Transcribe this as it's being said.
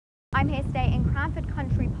I'm here today in Cranford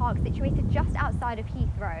Country Park, situated just outside of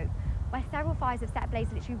Heathrow, where several fires have set ablaze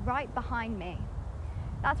literally right behind me.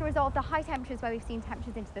 That's a result of the high temperatures, where we've seen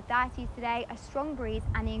temperatures into the 30s today, a strong breeze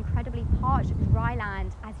and the incredibly parched dry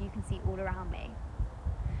land, as you can see all around me.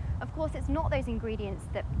 Of course, it's not those ingredients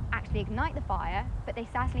that actually ignite the fire, but they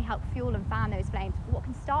certainly help fuel and fan those flames. But what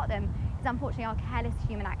can start them is unfortunately our careless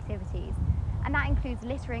human activities. And that includes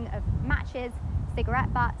littering of matches,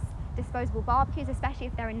 cigarette butts, disposable barbecues, especially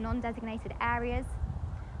if they're in non-designated areas,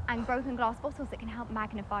 and broken glass bottles that can help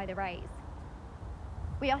magnify the rays.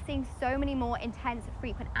 We are seeing so many more intense,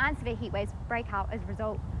 frequent and severe heat waves break out as a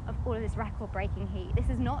result of all of this record-breaking heat. This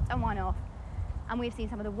is not a one-off, and we've seen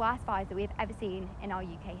some of the worst fires that we have ever seen in our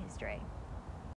UK history.